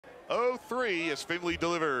0-3 as Finley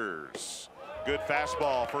delivers. Good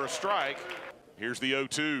fastball for a strike. Here's the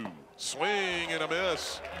 0-2. Swing and a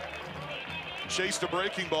miss. Chased a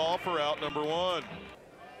breaking ball for out number 1.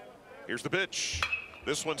 Here's the pitch.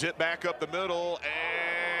 This one's hit back up the middle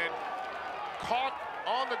and caught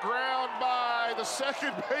on the ground by the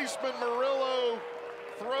second baseman. Murillo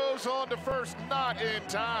throws on to first, not in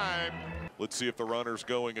time. Let's see if the runner's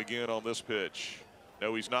going again on this pitch.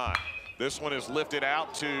 No, he's not. This one is lifted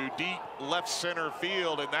out to deep left center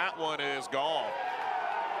field, and that one is gone.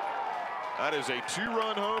 That is a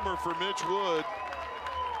 2-run homer for Mitch Wood.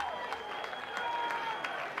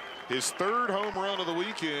 His 3rd home run of the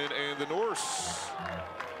weekend, and the Norse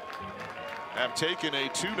have taken a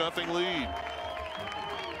 2-0 lead.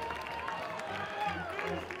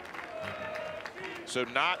 So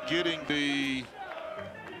not getting the,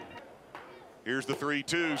 here's the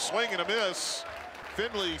 3-2, swing and a miss.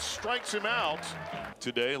 Finley strikes him out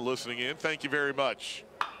today and listening in. Thank you very much,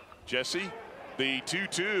 Jesse. The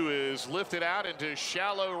 2-2 is lifted out into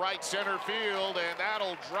shallow right center field, and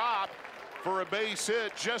that'll drop for a base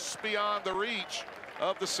hit just beyond the reach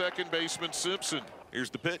of the second baseman Simpson. Here's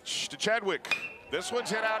the pitch to Chadwick. This one's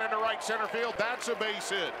hit out into right center field. That's a base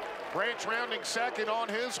hit. Branch rounding second on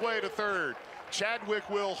his way to third. Chadwick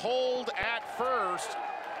will hold at first,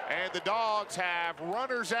 and the Dogs have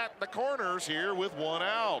runners at the corners here with 1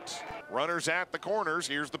 out. Runners at the corners.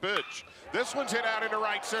 Here's the pitch. This one's hit out into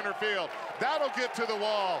right center field. That'll get to the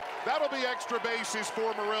wall. That'll be extra bases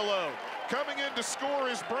for Murillo. Coming in to score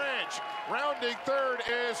is Branch. Rounding third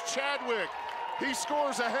is Chadwick. He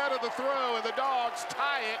scores ahead of the throw, and the Dogs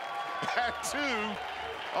tie it at 2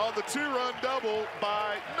 on the 2-run double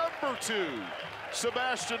by number 2.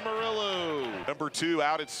 Sebastian Murillo. Number 2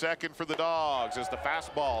 out at second for the Dogs as the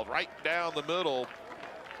fastball right down the middle.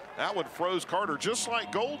 That one froze Carter just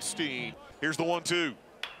like Goldstein. Here's the 1-2.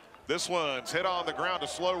 This one's hit on the ground, a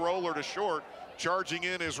slow roller to short. Charging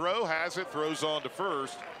in is Rowe, has it, throws on to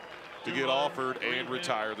first to get offered and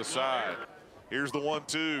retire the side. Here's the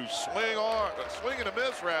 1-2. Swing and a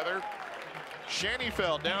miss rather.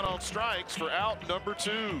 Shannyfeld down on strikes for out number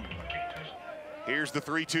 2. Here's the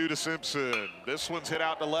 3-2 to Simpson. This one's hit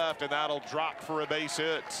out to left, and that'll drop for a base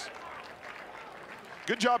hit.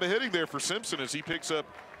 Good job of hitting there for Simpson as he picks up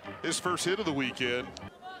his first hit of the weekend.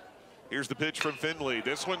 Here's the pitch from Finley.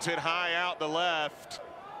 This one's hit high out to left.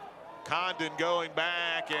 Condon going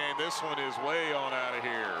back, and this one is way on out of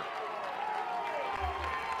here.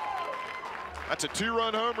 That's a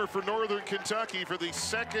 2-run homer for Northern Kentucky for the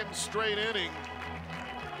 2nd straight inning.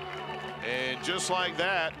 And just like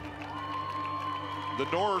that, the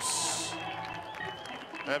Norse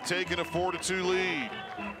have taken a 4-2 lead.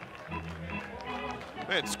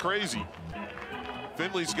 Man, it's crazy.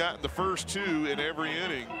 Finley's gotten the first 2 in every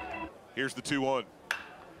inning. Here's the 2-1.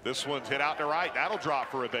 This one's hit out to right. That'll drop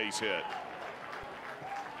for a base hit.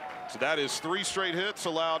 So that is 3 straight hits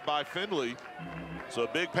allowed by Finley. So a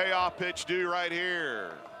big payoff pitch due right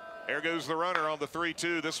here. There goes the runner on the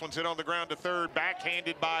 3-2. This one's hit on the ground to third,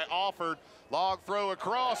 backhanded by Alford. Log throw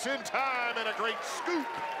across in time, and a great scoop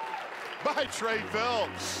by Trey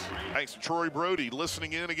Phelps. Thanks to Troy Brody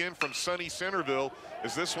listening in again from sunny Centerville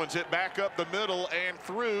as this one's hit back up the middle and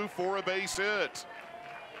through for a base hit.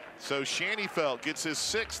 So Shannyfeld gets his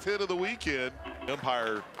 6th hit of the weekend.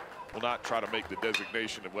 Umpire will not try to make the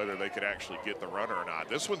designation of whether they could actually get the runner or not.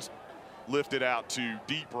 This one's lifted out to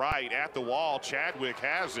deep right at the wall. Chadwick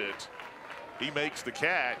has it. He makes the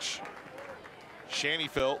catch.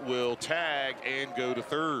 Shannyfeld will tag and go to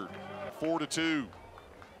third. 4-2.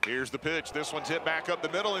 Here's the pitch. This one's hit back up the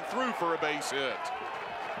middle and through for a base hit.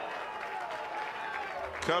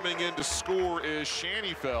 Coming in to score is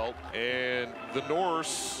Shannyfeld, and the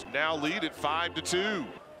Norse now lead at 5-2.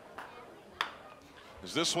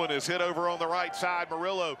 As this one is hit over on the right side,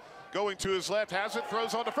 Murillo going to his left, has it,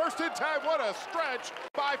 throws on to first in time. What a stretch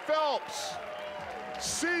by Phelps.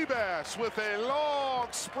 Seabass with a long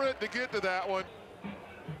sprint to get to that one.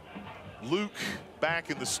 Luke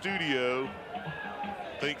back in the studio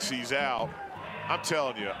thinks he's out. I'm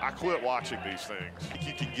telling you, I quit watching these things. I think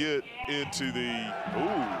you can get into the,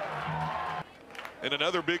 ooh. And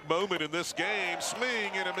another big moment in this game,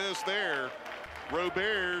 swing and a miss there.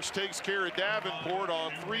 Roberts takes care of Davenport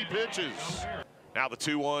on 3 pitches. Now the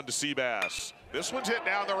 2-1 to Seabass. This one's hit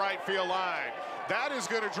down the right field line. That is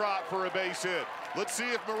going to drop for a base hit. Let's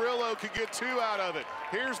see if Murillo can get 2 out of it.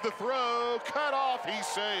 Here's the throw, cut off, he's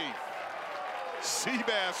safe.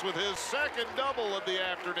 Seabass with his 2nd double of the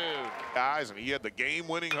afternoon. Guys, and he had the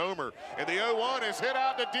game-winning homer. And the 0-1 is hit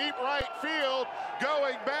out to deep right field.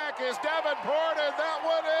 Going back is Davenport, and that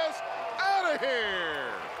one is out of here.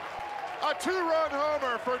 A two-run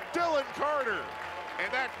homer for Dylan Carter.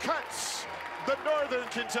 And that cuts the Northern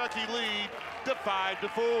Kentucky lead to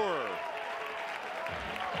 5-4.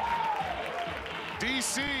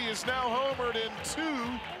 DC is now homered in 2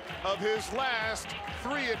 of his last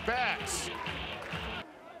 3 at-bats.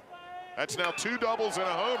 That's now 2 doubles and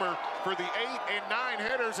a homer for the 8 and 9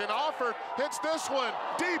 hitters. And Offord hits this one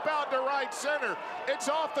deep out to right center. It's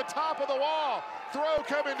off the top of the wall. Throw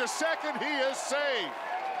coming to second. He is safe.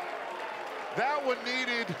 That one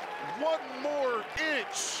needed 1 more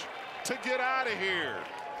inch to get out of here.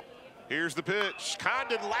 Here's the pitch.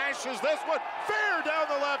 Condon lashes this one fair down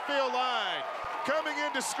the left field line. Coming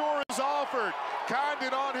in to score is Offord.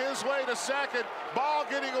 Condon on his way to second. Ball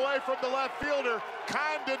getting away from the left fielder.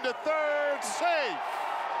 Condon to third, safe.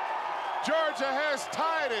 Georgia has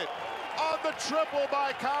tied it on the triple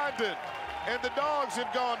by Condon. And the Dogs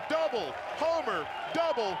have gone double, homer,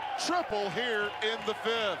 double, triple here in the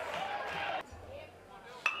 5th.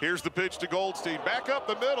 Here's the pitch to Goldstein. Back up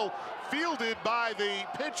the middle, fielded by the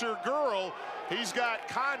pitcher Girl. He's got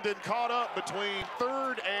Condon caught up between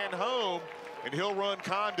third and home. And he'll run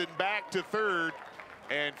Condon back to third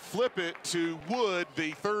and flip it to Wood,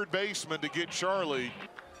 the third baseman, to get Charlie.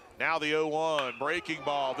 Now the 0-1, breaking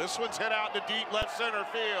ball. This one's hit out to deep left center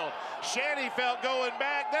field. Shannyfelt going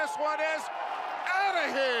back. This one is out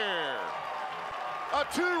of here. A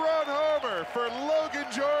 2-run homer for Logan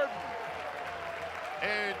Jordan.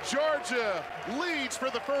 And Georgia leads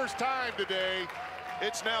for the first time today.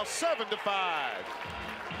 It's now 7-5.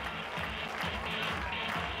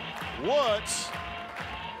 What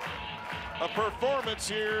a performance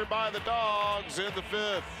here by the Dogs in the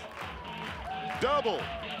 5th. Double,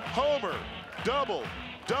 homer, double,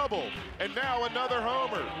 double, and now another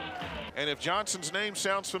homer. And if Johnson's name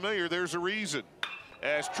sounds familiar, there's a reason.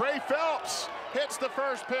 As Trey Phelps hits the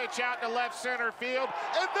first pitch out to left center field,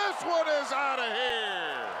 and this one is out of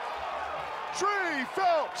here. Trey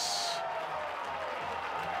Phelps,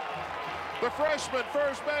 the freshman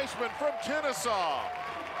first baseman from Kennesaw,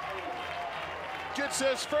 gets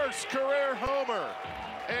his first career homer,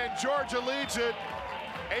 and Georgia leads it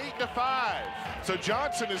 8-5. So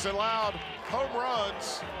Johnson has allowed home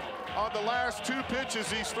runs on the last 2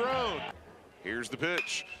 pitches he's thrown. Here's the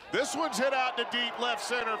pitch. This one's hit out to deep left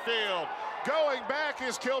center field. Going back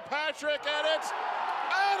is Kilpatrick, and it's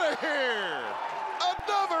out of here.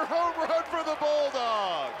 Another home run for the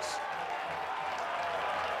Bulldogs.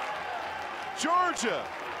 Georgia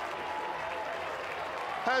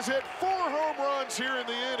has hit 4 home runs here in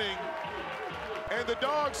the inning, and the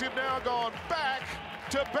Dogs have now gone back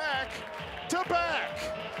to back to back.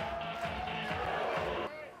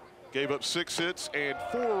 Gave up 6 hits and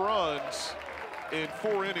 4 runs in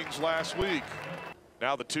 4 innings last week.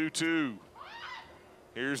 Now the 2-2.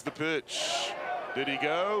 Here's the pitch. Did he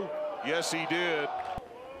go? Yes, he did.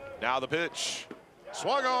 Now the pitch.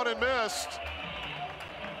 Swung on and missed.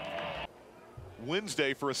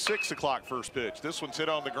 Wednesday for a 6 o'clock first pitch. This one's hit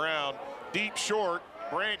on the ground, deep short.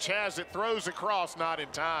 Branch has it, throws across, not in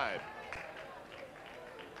time.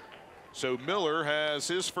 So Miller has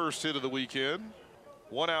his first hit of the weekend.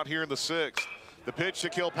 1 out here in the 6th. The pitch to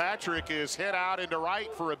Kilpatrick is hit out into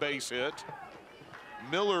right for a base hit.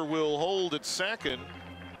 Miller will hold at second.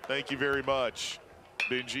 Thank you very much,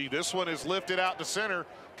 Benji. This one is lifted out to center.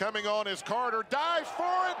 Coming on is Carter, dives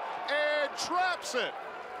for it and traps it.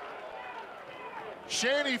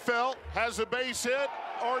 Shannyfelt has a base hit,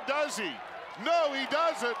 or does he? No, he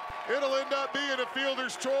doesn't. It'll end up being a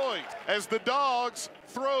fielder's choice as the Dogs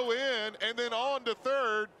throw in and then on to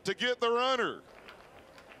third to get the runner.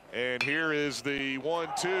 And here is the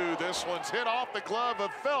 1-2. This one's hit off the glove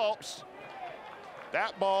of Phelps.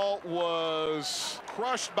 That ball was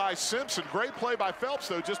crushed by Simpson. Great play by Phelps,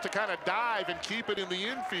 though, just to kind of dive and keep it in the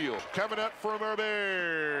infield. Coming up from our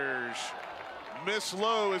Bears. Miss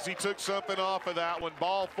low as he took something off of that one.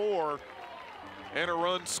 Ball 4, and a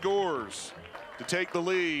run scores to take the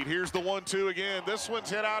lead. Here's the 1-2 again. This one's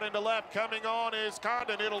hit out into left. Coming on is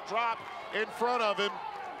Condon. It'll drop in front of him.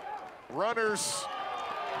 Runners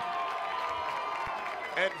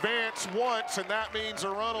advance once, and that means a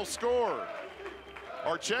run will score.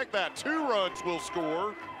 Or check that, 2 runs will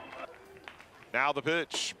score. Now the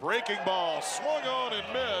pitch. Breaking ball, swung on and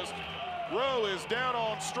missed. Rowe is down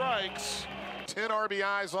on strikes. 10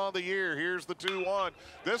 RBIs on the year. Here's the 2-1.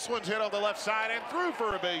 This one's hit on the left side and through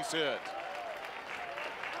for a base hit.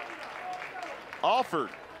 Offord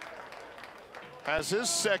has his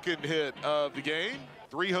second hit of the game.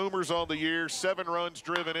 3 homers on the year, 7 runs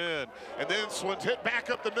driven in. And then this one's hit back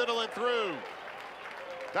up the middle and through.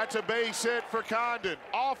 That's a base hit for Condon.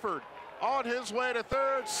 Offord on his way to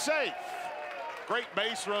third, safe. Great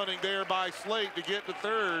base running there by Slate to get to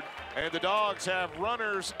third. And the Dogs have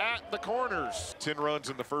runners at the corners. 10 runs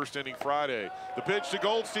in the first inning Friday. The pitch to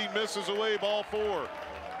Goldstein misses away, ball 4.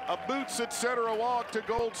 A boots at center, a walk to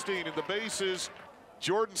Goldstein, and the bases.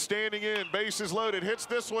 Jordan standing in, bases loaded, hits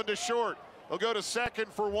this one to short. He'll go to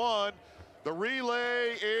second for 1. The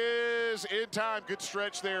relay is in time. Good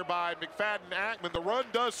stretch there by McFadden-Ackman. The run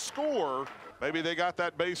does score. Maybe they got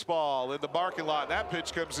that baseball in the parking lot. That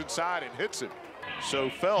pitch comes inside and hits it. So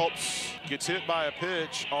Phelps gets hit by a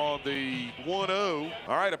pitch on the 1-0.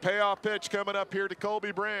 All right, a payoff pitch coming up here to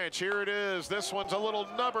Colby Branch. Here it is. This one's a little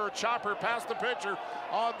number chopper past the pitcher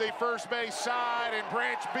on the first base side, and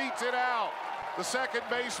Branch beats it out. The second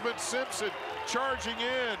baseman, Simpson, charging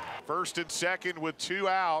in. First and second with 2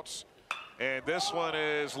 outs. And this one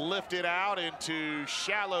is lifted out into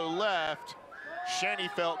shallow left.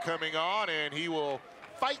 Shannyfelt coming on, and he will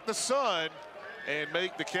fight the sun and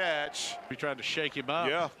make the catch. Be trying to shake him up.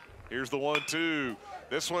 Yeah, here's the 1-2.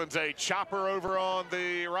 This one's a chopper over on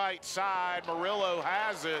the right side. Murillo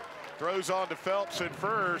has it, throws on to Phelps at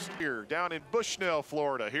first. Here, down in Bushnell,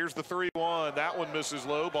 Florida. Here's the 3-1. That one misses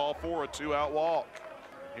low, ball 4, a 2-out walk.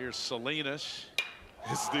 Here's Salinas.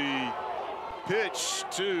 It's the pitch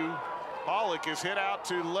to Pollock, is hit out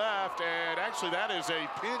to left, and actually that is a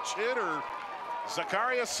pinch hitter.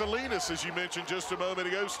 Zacharias Salinas, as you mentioned just a moment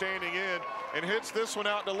ago, standing in and hits this one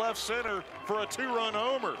out to left center for a 2-run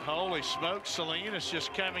homer. Holy smokes, Salinas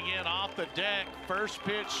just coming in off the deck. First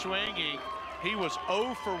pitch swinging. He was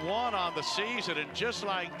 0 for 1 on the season, and just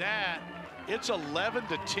like that, it's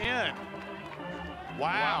 11-10.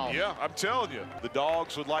 Wow. Yeah, I'm telling you. The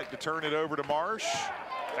Dogs would like to turn it over to Marsh.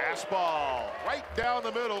 Fastball right down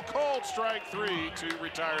the middle. Called strike 3 to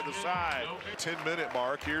retire the side. 10-minute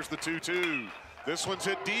mark. Here's the 2-2. This one's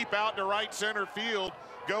hit deep out to right center field.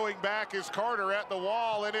 Going back is Carter at the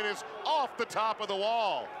wall, and it is off the top of the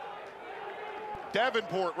wall.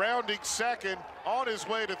 Davenport rounding second, on his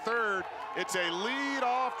way to third. It's a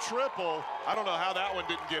lead-off triple. I don't know how that one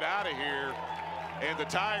didn't get out of here. And the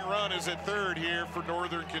tying run is at third here for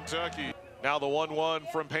Northern Kentucky. Now the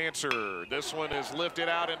 1-1 from Panther. This one is lifted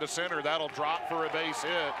out into center. That'll drop for a base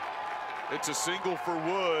hit. It's a single for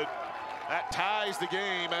Wood. That ties the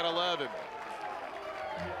game at 11.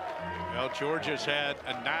 Well, Georgia's had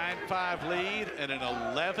a 9-5 lead and an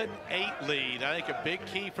 11-8 lead. I think a big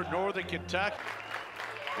key for Northern Kentucky.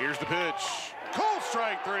 Here's the pitch. Called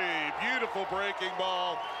strike 3. Beautiful breaking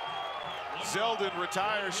ball. Zeldin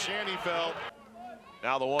retires Shannyfelt.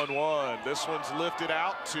 Now the 1-1. This one's lifted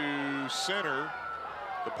out to center.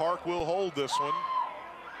 The park will hold this one.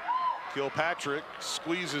 Kilpatrick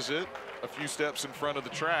squeezes it a few steps in front of the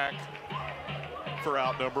track for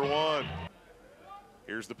out number 1.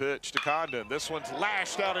 Here's the pitch to Condon. This one's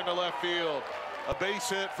lashed out into left field. A base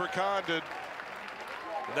hit for Condon.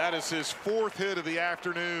 And that is his 4th hit of the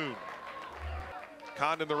afternoon.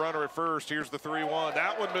 Condon the runner at first. Here's the 3-1.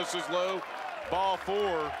 That one misses low. Ball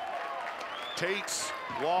 4. Tates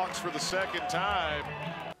walks for the second time.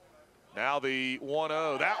 Now the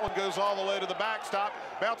 1-0. That one goes all the way to the backstop.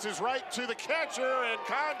 Bounces right to the catcher, and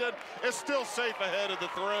Condon is still safe ahead of the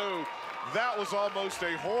throw. That was almost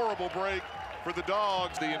a horrible break for the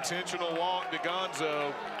Dogs. The intentional walk to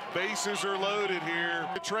Gonzo. Bases are loaded here.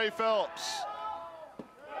 Trey Phelps.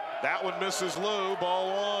 That one misses low,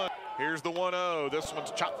 ball 1. Here's the 1-0. This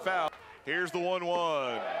one's chopped foul. Here's the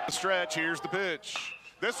 1-1. The stretch, here's the pitch.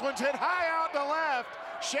 This one's hit high out to left.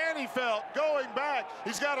 Shannyfelt going back.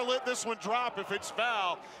 He's got to let this one drop if it's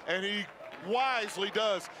foul, and he wisely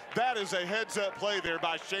does. That is a heads-up play there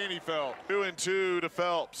by Shannyfelt. 2-2 to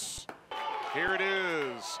Phelps. Here it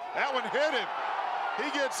is. That one hit him.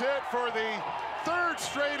 He gets hit for the 3rd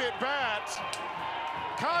straight at bat.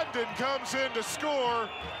 Condon comes in to score,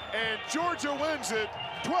 and Georgia wins it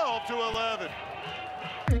 12-11.